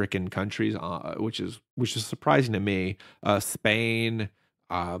African countries, which is surprising to me. Spain,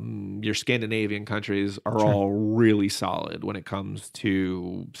 your Scandinavian countries are all really solid when it comes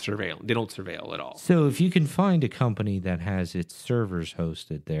to surveillance. They don't surveil at all. So if you can find a company that has its servers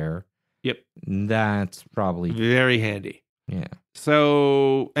hosted there, yep, that's probably very handy. Yeah.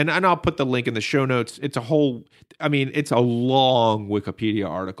 So, and I'll put the link in the show notes. It's a long Wikipedia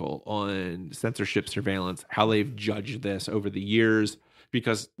article on censorship surveillance, how they've judged this over the years,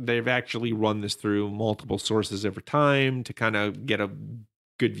 because they've actually run this through multiple sources over time to kind of get a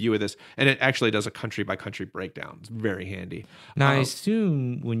good view of this. And it actually does a country by country breakdown. It's very handy. Now, I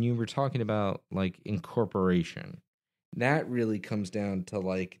assume when you were talking about like incorporation, that really comes down to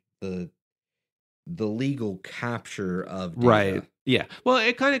like the legal capture of data. Right. Yeah. Well,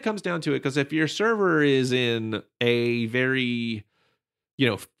 it kind of comes down to it because if your server is in a very,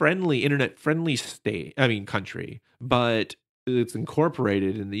 internet friendly country, but it's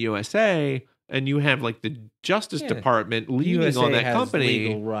incorporated in the USA, and you have like the Justice Department leaning on that company,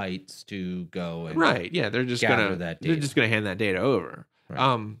 legal rights to go and they're just gonna hand that data over.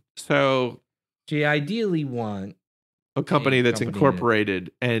 Right. So you ideally want a company that's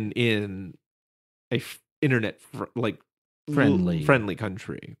incorporated and in a internet friendly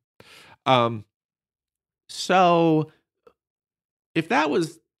country. So if that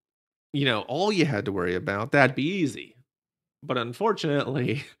was, all you had to worry about, that'd be easy. But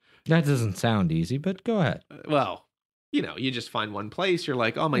unfortunately, that doesn't sound easy, but go ahead. Well, you just find one place, you're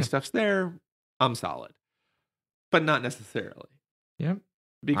like, oh, my stuff's there, I'm solid. But not necessarily. Yep.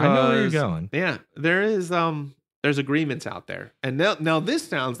 Because I know where you're going. Yeah, there's agreements out there. And now this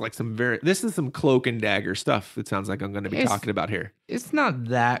sounds like this is some cloak and dagger stuff. It sounds like I'm going to be talking about here. It's not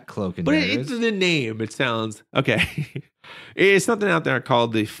that cloak and dagger. But it's the name. It sounds okay. It's something out there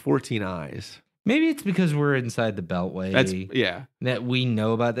called the 14 Eyes. Maybe it's because we're inside the Beltway. That we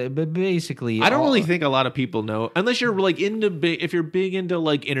know about that. But basically, I don't really think a lot of people know, unless you're like if you're big into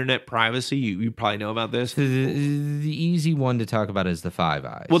like internet privacy, you probably know about this. The easy one to talk about is the Five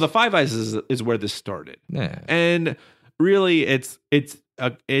Eyes. Well, the Five Eyes is where this started. Yeah. And really, it's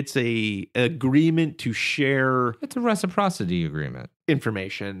a agreement to share. It's a reciprocity agreement.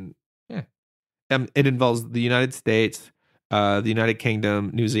 Information. Yeah. It involves the United States, the United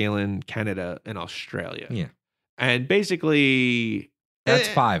Kingdom, New Zealand, Canada, and Australia. Yeah. And basically, that's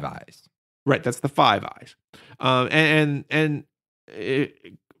Five Eyes. Right. That's the Five Eyes. A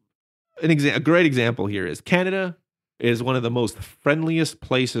great example here is Canada is one of the most friendliest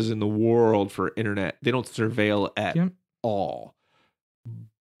places in the world for internet. They don't surveil at all.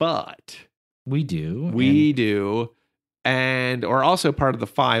 But we do. And are also part of the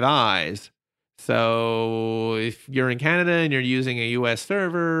Five Eyes. So if you're in Canada and you're using a U.S.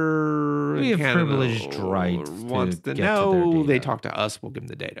 server, we have Canada privileged rights wants to get to know. their data. They talk to us. We'll give them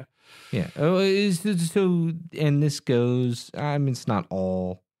the data. Yeah. So, and this goes. I mean, it's not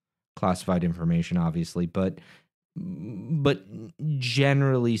all classified information, obviously, but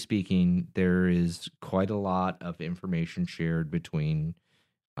generally speaking, there is quite a lot of information shared between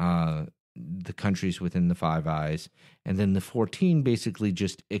the countries within the Five Eyes, and then the 14 basically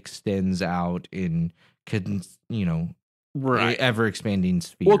just extends out in ever expanding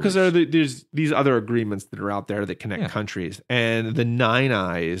spheres. Well, because there's these other agreements that are out there that connect countries, and the Nine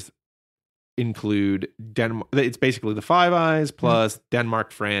Eyes include Denmark. It's basically the Five Eyes plus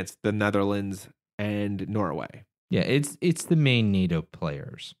Denmark, France, the Netherlands, and Norway. Yeah, it's the main NATO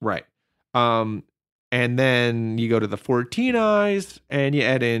players. Right. And then you go to the 14 Eyes and you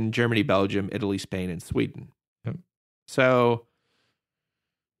add in Germany, Belgium, Italy, Spain, and Sweden. Yep. So,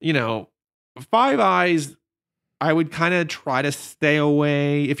 Five Eyes, I would kind of try to stay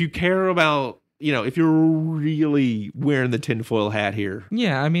away. If you care about, if you're really wearing the tinfoil hat here.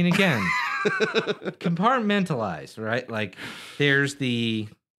 Yeah, I mean, again, compartmentalize, right? Like, there's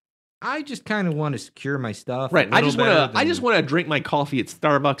I just kind of want to secure my stuff. Right. I just want to drink my coffee at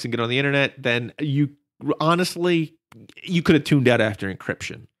Starbucks and get on the internet. Then you could have tuned out after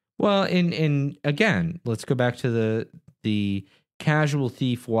encryption. Well, and again, let's go back to the casual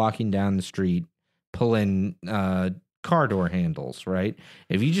thief walking down the street pulling car door handles, right?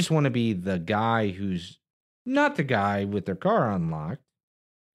 If you just want to be the guy who's not the guy with their car unlocked,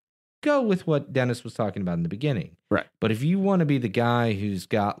 go with what Dennis was talking about in the beginning. Right. But if you want to be the guy who's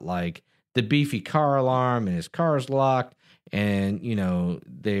got like the beefy car alarm and his car's locked and,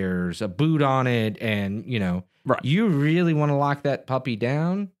 there's a boot on it and, right. you really want to lock that puppy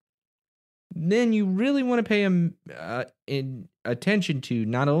down, then you really want to pay him attention to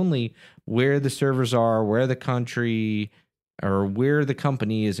not only where the servers are, where the country or where the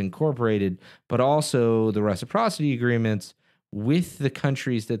company is incorporated, but also the reciprocity agreements with the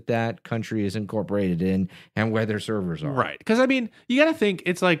countries that country is incorporated in and where their servers are. Right. Because, you got to think,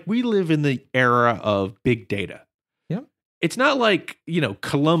 it's like we live in the era of big data. Yep. It's not like,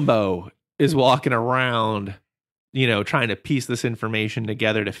 Columbo is walking around, trying to piece this information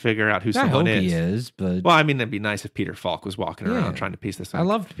together to figure out who someone is. He is, but... Well, it'd be nice if Peter Falk was walking around trying to piece this out. I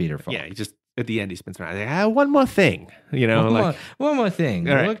loved Peter Falk. Yeah, he just... At the end, he spins around. One more thing, One more thing.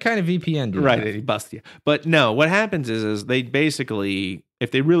 Right. What kind of VPN do you right, have? And he busts you. But no, what happens is they basically,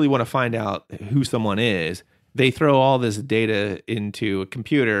 if they really want to find out who someone is, they throw all this data into a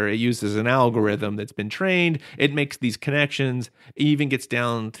computer. It uses an algorithm that's been trained. It makes these connections. It even gets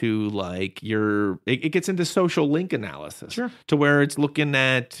down to like it gets into social link analysis. Sure. To where it's looking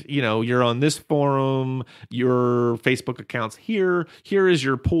at, you're on this forum, your Facebook account's here. Here is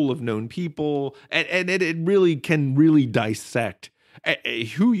your pool of known people. And it really can really dissect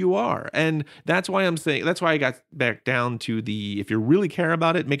who you are. And that's why I got back down to if you really care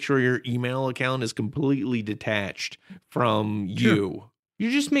about it, make sure your email account is completely detached from you. You're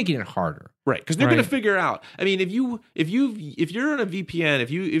just making it harder. Right. Because they're going to figure out. If you're in a VPN,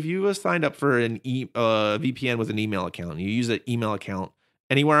 if you signed up for an VPN with an email account, and you use an email account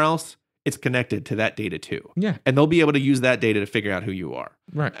anywhere else, it's connected to that data too. Yeah. And they'll be able to use that data to figure out who you are.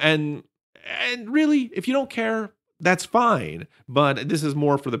 Right. And really, if you don't care, that's fine, but this is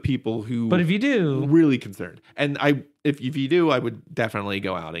more for the people who. But if you do, really concerned, and if you do, I would definitely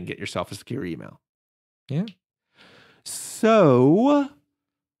go out and get yourself a secure email. Yeah. So,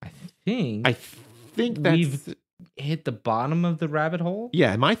 I think we've hit the bottom of the rabbit hole.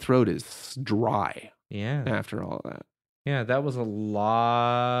 Yeah, my throat is dry. Yeah. After all of that. Yeah, that was a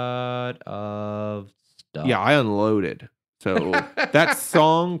lot of stuff. Yeah, I unloaded. So that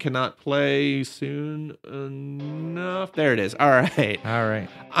song cannot play soon enough. There it is. All right.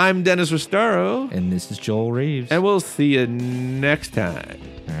 I'm Dennis Restaro. And this is Joel Reeves. And we'll see you next time.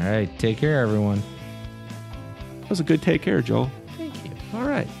 All right. Take care, everyone. That was a good take care, Joel. Thank you. All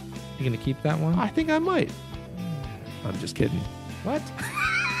right. You going to keep that one? I think I might. I'm just kidding. What?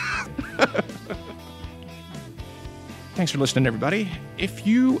 Thanks for listening, everybody. If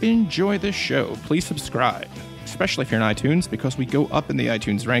you enjoy this show, please subscribe, especially if you're in iTunes, because we go up in the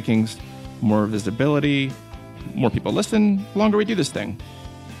iTunes rankings, more visibility, more people listen, the longer we do this thing.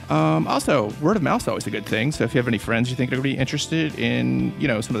 Also, word of mouth is always a good thing, so if you have any friends you think are going to be interested in,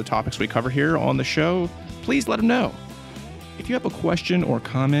 some of the topics we cover here on the show, please let them know. If you have a question or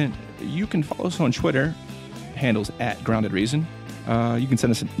comment, you can follow us on Twitter, handles @GroundedReason. You can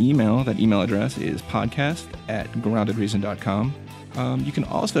send us an email. That email address is podcast@groundedreason.com. You can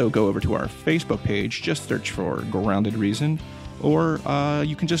also go over to our Facebook page, just search for Grounded Reason, or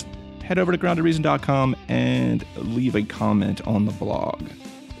you can just head over to groundedreason.com and leave a comment on the blog.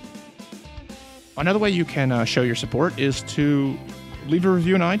 Another way you can show your support is to leave a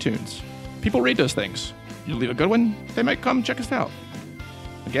review in iTunes. People read those things. You leave a good one, they might come check us out.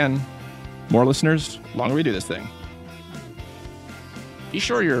 Again, more listeners, longer we do this thing. Be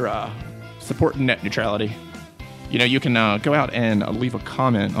sure you're supporting net neutrality. You know, you can go out and leave a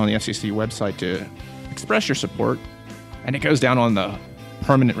comment on the FCC website to express your support, and it goes down on the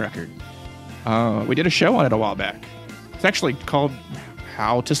permanent record. We did a show on it a while back. It's actually called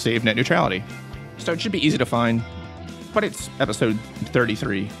How to Save Net Neutrality. So it should be easy to find, but it's episode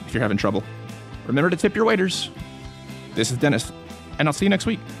 33 if you're having trouble. Remember to tip your waiters. This is Dennis, and I'll see you next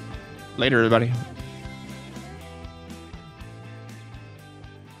week. Later, everybody.